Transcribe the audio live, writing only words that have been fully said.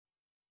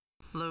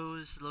Hello,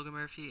 this is Logan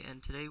Murphy,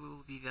 and today we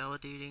will be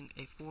validating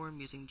a form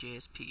using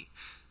JSP.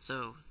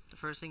 So, the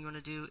first thing you want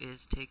to do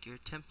is take your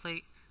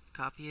template,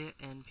 copy it,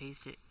 and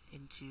paste it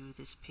into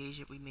this page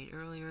that we made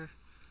earlier.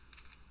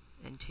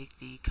 And take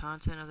the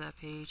content of that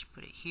page,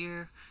 put it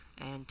here,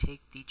 and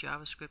take the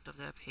JavaScript of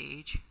that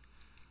page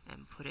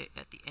and put it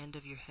at the end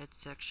of your head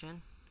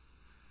section.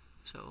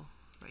 So,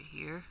 right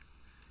here.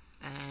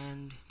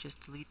 And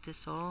just delete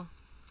this all.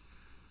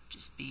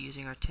 Just be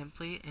using our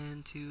template,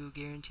 and to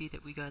guarantee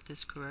that we got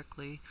this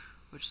correctly,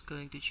 we're just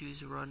going to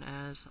choose run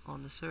as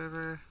on the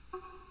server,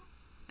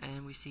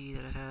 and we see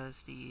that it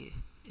has the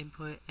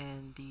input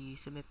and the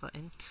submit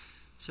button.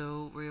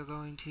 So we're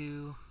going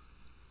to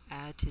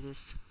add to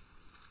this,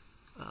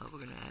 we're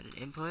going to add an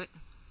input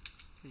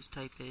whose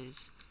type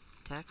is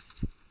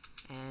text,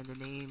 and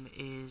the name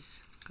is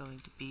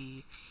going to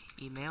be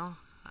email,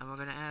 and we're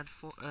going to add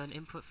an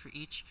input for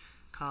each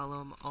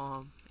column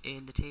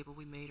in the table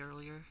we made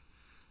earlier.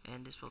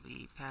 And this will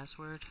be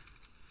password,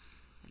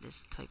 and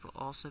this type will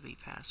also be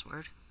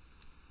password,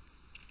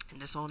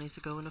 and this all needs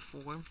to go in a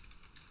form.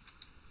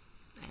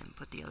 And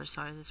put the other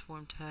side of this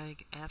form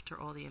tag after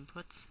all the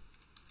inputs,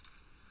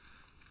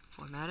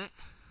 format it,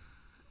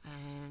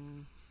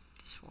 and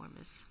this form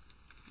is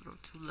a little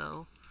too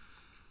low,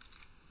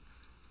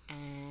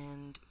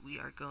 and we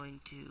are going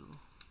to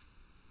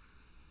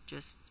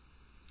just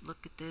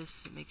look at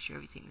this and make sure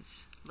everything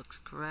looks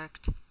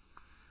correct,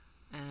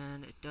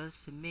 and it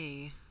does to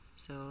me.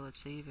 So let's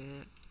save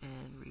it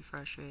and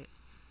refresh it,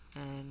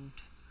 and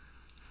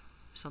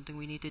something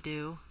we need to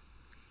do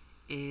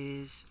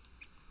is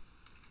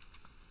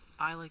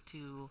I like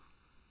to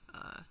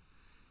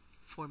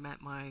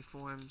format my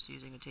forms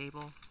using a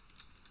table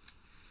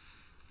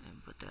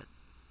and put that,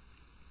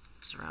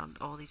 surround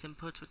all these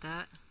inputs with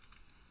that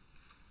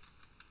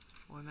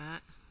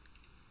format,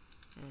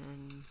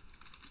 and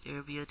there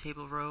will be a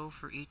table row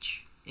for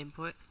each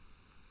input.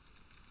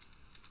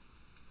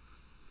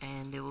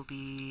 And there will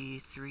be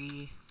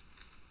 3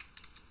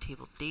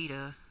 table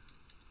data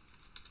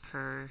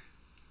per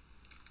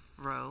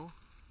row,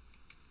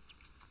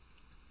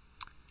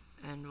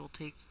 and we'll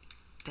take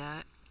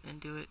that and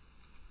do it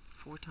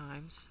 4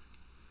 times,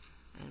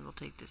 and we'll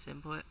take this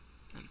input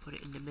and put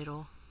it in the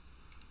middle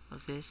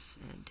of this,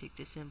 and take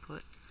this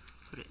input,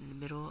 put it in the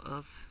middle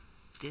of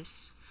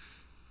this,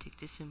 take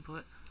this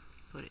input,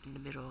 put it in the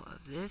middle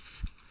of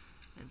this,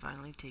 and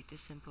finally take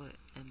this input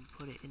and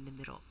put it in the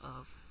middle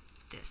of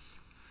this.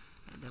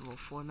 And then we'll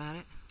format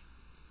it,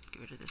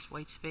 get rid of this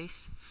white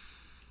space,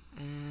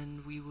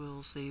 and we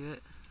will save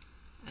it.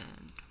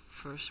 And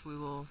first we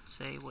will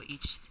say what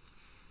each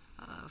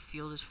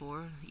field is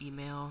for: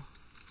 email,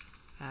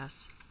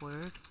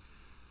 password,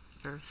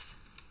 birthday,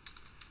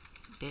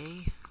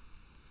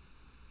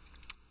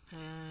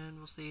 and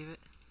we'll save it.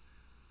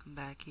 Come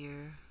back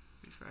here,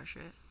 refresh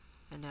it,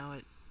 and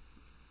now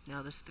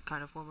this is the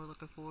kind of form we're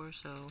looking for.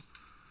 So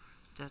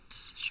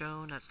that's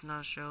shown, that's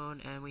not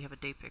shown, and we have a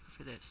date picker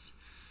for this.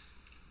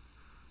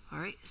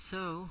 Alright,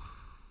 so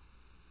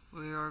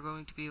we are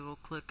going to be able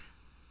to click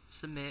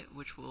submit,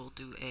 which will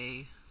do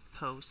a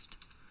post,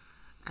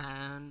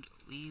 and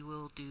we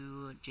will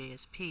do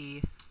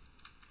JSP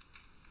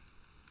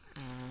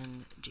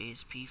and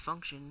JSP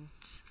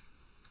functions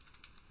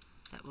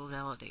that will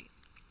validate.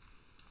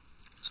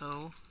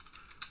 So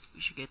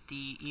we should get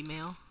the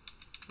email,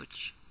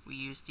 which we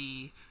use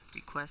the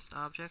request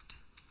object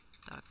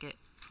 .get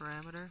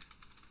parameter,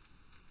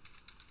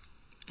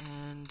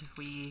 and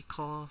we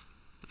call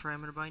the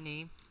parameter by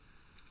name,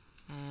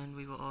 and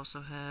we will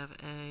also have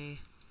a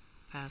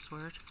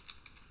password,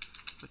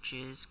 which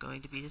is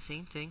going to be the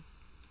same thing.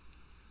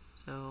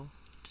 So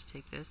just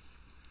take this,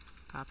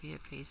 copy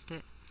it, paste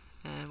it,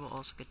 and we'll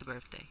also get the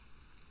birthday,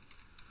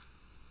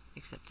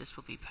 except this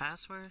will be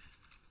password,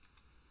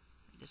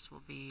 this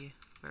will be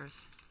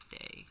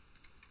birthday.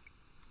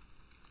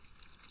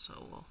 So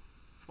we'll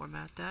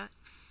format that,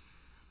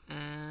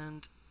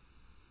 and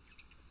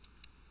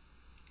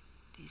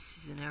this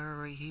is an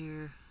error right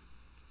here.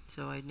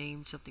 So I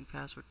named something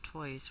password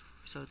twice,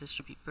 so this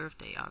should be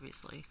birthday,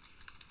 obviously.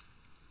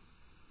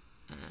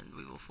 And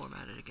we will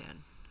format it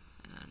again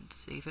and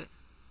save it.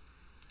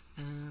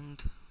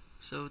 And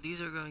so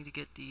these are going to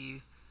get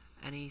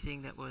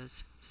anything that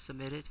was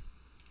submitted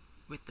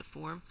with the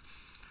form.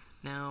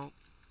 Now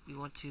we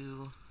want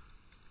to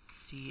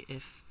see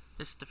if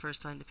this is the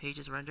first time the page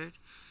is rendered.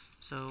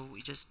 So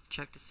we just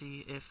check to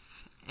see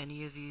if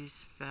any of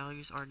these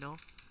values are null.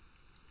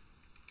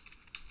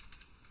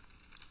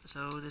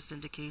 So this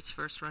indicates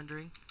first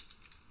rendering,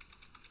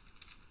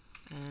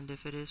 and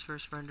if it is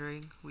first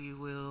rendering, we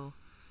will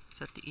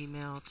set the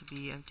email to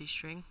be empty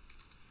string,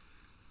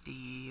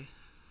 the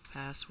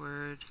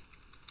password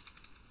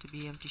to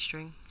be empty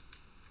string,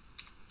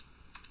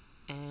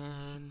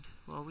 and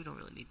well, we don't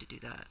really need to do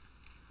that,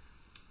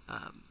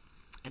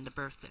 and the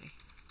birthday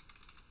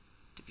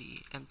to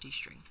be empty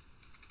string.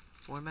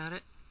 Format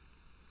it,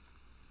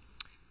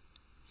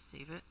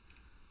 save it,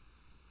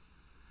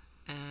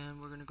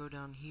 and we're going to go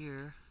down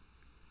here,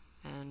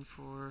 and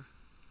for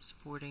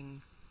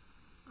supporting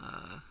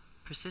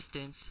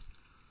persistence,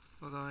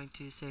 we're going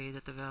to say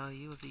that the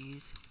value of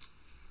these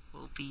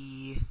will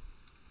be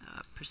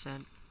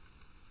percent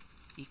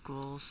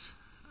equals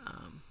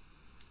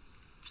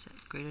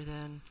percent greater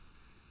than.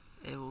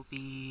 It will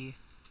be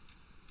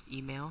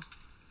email,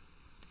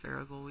 the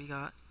variable we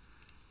got,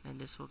 and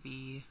this will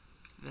be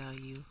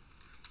value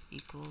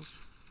equals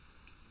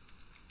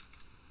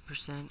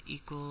percent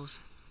equals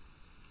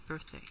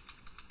birthday,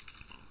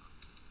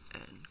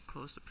 and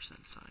close the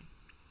percent sign.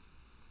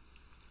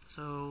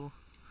 So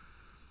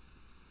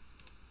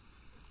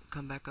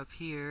come back up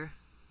here,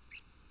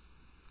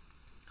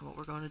 and what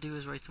we're going to do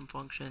is write some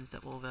functions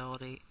that will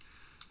validate.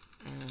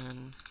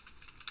 And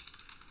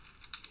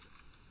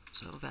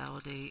so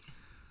validate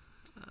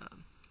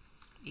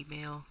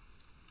email,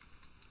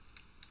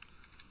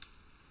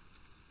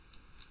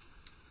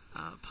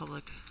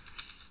 public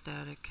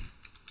static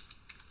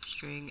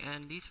string,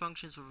 and these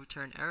functions will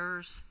return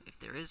errors if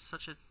there is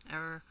such an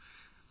error.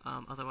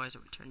 Otherwise, it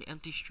will return the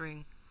empty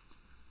string.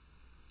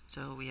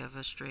 So we have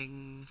a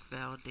string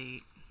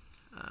validate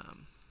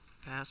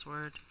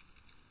password,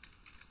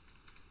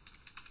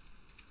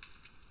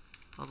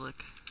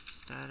 public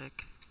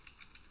static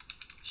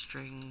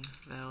string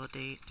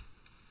validate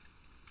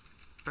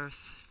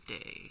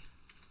birthday.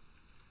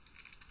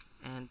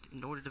 And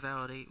in order to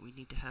validate, we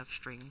need to have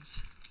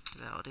strings to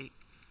validate.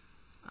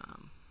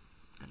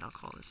 And I'll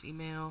call this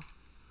email.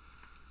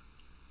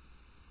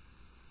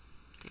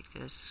 Take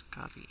this,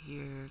 copy it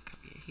here,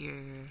 copy it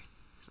here.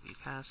 This will be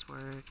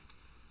password,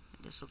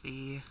 and this will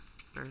be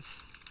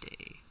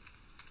birthday.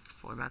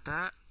 Format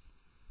that.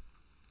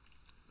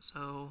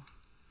 So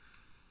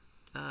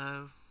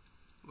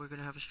we're going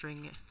to have a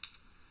string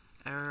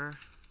error.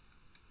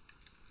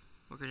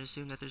 We're going to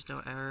assume that there's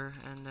no error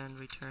and then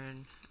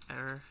return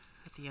error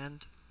at the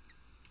end.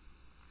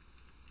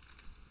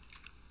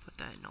 Put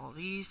that in all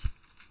these,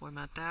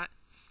 format that,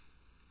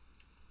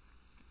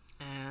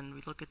 and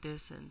we look at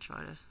this and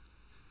try to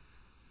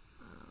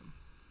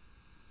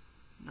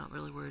not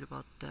really worried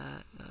about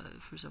that.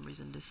 For some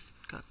reason this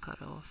got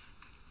cut off.